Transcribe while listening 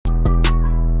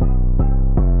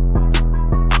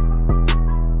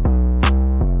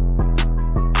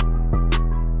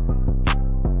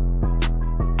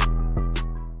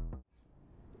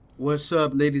What's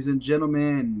up, ladies and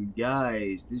gentlemen?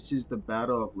 Guys, this is the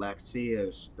Battle of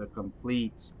Laxasia, the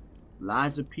complete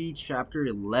Laxasia Chapter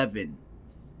 11.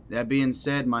 That being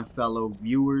said, my fellow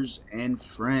viewers and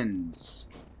friends,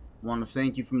 I want to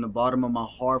thank you from the bottom of my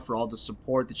heart for all the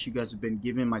support that you guys have been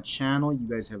giving my channel. You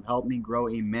guys have helped me grow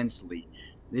immensely.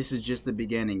 This is just the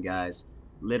beginning, guys.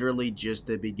 Literally just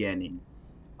the beginning.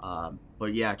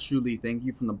 But yeah, truly, thank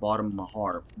you from the bottom of my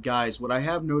heart. Guys, what I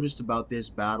have noticed about this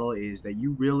battle is that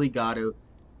you really gotta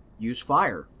use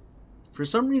fire. For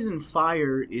some reason,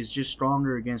 fire is just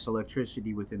stronger against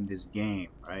electricity within this game,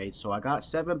 right? So I got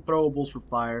 7 throwables for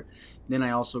fire, then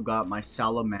I also got my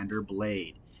salamander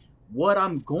blade. What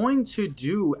I'm going to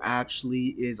do,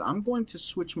 actually, is I'm going to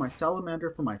switch my salamander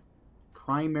for my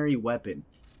primary weapon.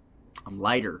 I'm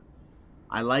lighter.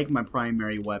 I like my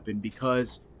primary weapon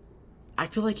because I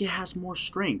feel like it has more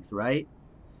strength, right?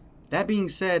 That being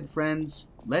said, friends,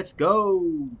 let's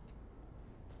go!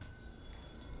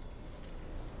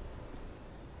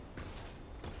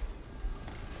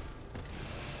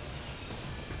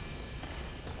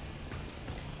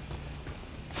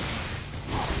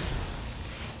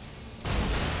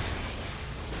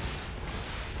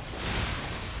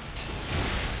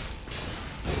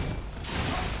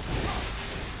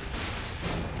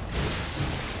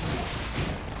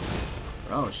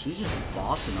 Bro, she's just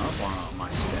bossing up on my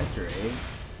Spectre, eh?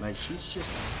 Like,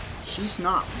 she's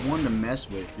not one to mess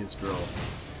with, this girl.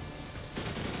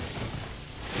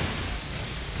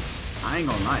 I ain't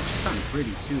gonna lie, she's kind of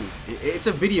pretty, too. It's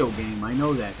a video game, I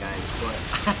know that, guys,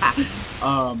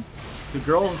 but, the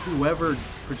girl, whoever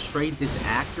portrayed this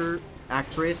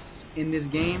actress in this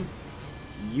game,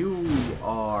 you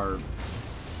are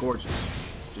gorgeous.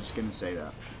 Just gonna say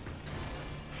that.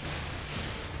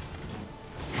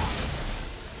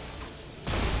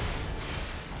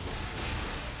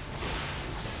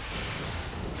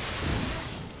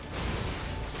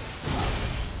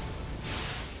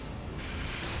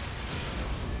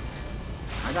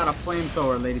 I got a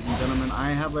flamethrower, ladies and gentlemen.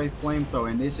 I have a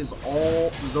flamethrower, and this is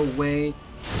all the way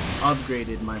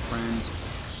upgraded, my friends.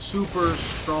 Super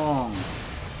strong.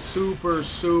 Super,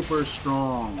 super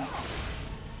strong.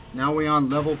 Now we on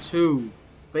level 2.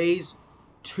 Phase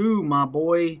 2, my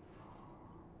boy.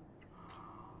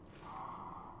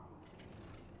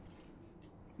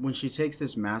 When she takes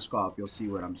this mask off, you'll see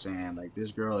what I'm saying. Like,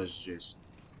 this girl is just...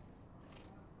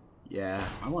 Yeah,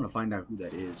 I want to find out who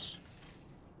that is.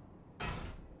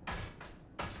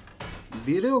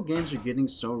 Video games are getting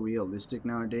so realistic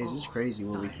nowadays. It's crazy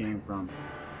where we came from.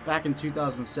 Back in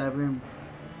 2007, you know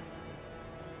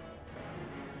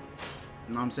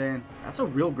what I'm saying? That's a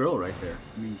real girl right there.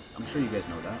 I mean, I'm sure you guys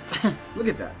know that. Look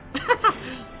at that.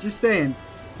 Just saying,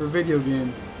 for video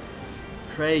game.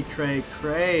 Cray, cray,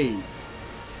 cray.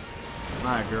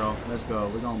 Alright, girl, let's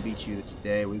go. We're gonna beat you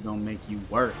today. We're gonna make you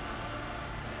work.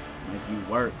 Make you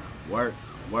work, work,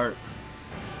 work.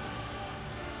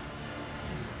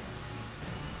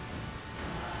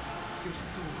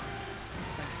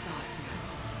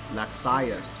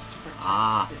 Laxasia.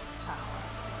 Ah.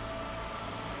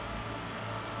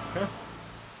 Okay.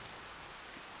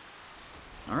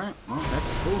 Alright, well,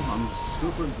 that's cool. I'm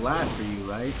super glad for you,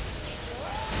 right?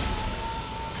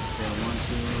 Okay, 1,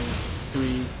 2,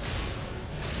 3.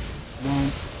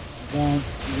 Womp, womp,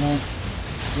 womp,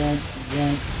 womp,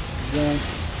 womp, womp.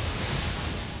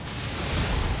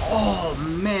 Oh,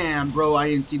 man, bro, I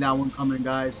didn't see that one coming,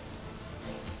 guys.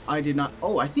 I did not.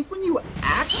 Oh, I think when you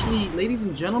actually, ladies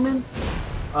and gentlemen,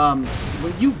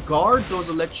 when you guard those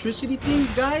electricity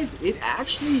things, guys, it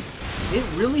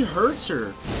really hurts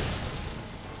her.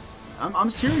 I'm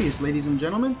serious, ladies and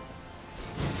gentlemen.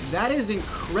 That is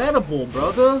incredible,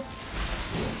 brother.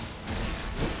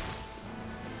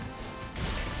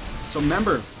 So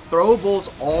remember, throwables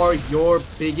are your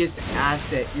biggest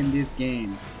asset in this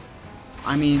game.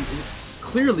 I mean,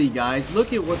 clearly, guys,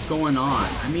 look at what's going on.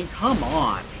 I mean, come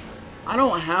on. I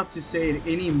don't have to say it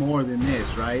any more than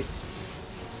this, right?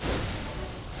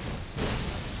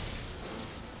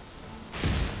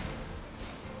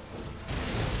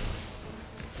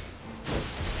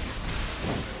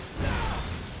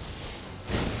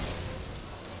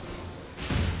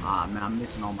 Ah, man, I'm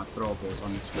missing all my throwables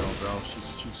on this girl, bro.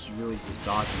 She's really just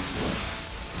dodging me.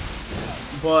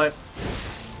 But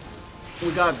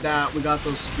we got that. We got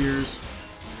those spears.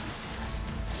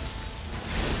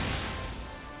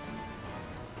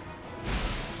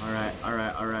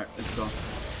 Alright, let's go.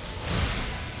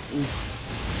 Ooh.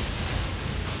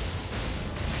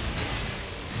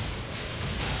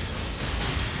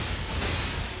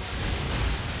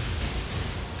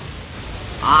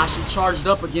 Ah, she charged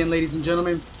up again, ladies and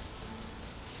gentlemen.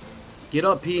 Get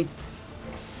up, P.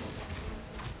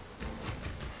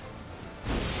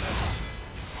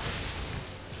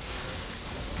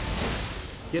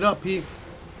 Get up, P.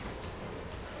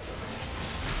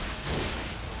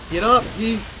 Get up,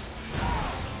 P.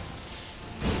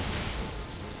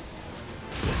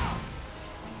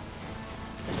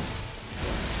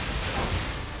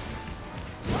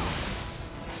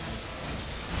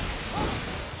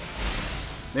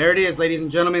 There it is, ladies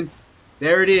and gentlemen.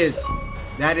 There it is.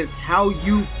 That is how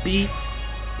you beat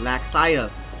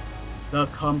Laxasia, the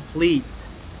complete,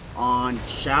 on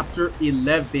Chapter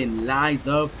 11, Lies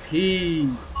of P.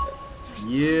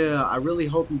 Yeah, I really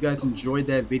hope you guys enjoyed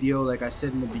that video. Like I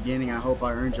said in the beginning, I hope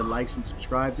I earned your likes and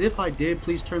subscribes. If I did,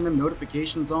 please turn them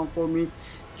notifications on for me.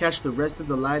 Catch the rest of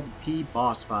the Lies of P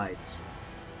boss fights.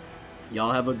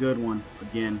 Y'all have a good one.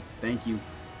 Again, thank you.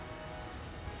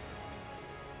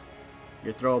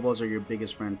 Your throwables are your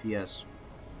biggest friend. P.S.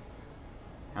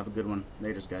 Have a good one.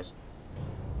 Laters, guys.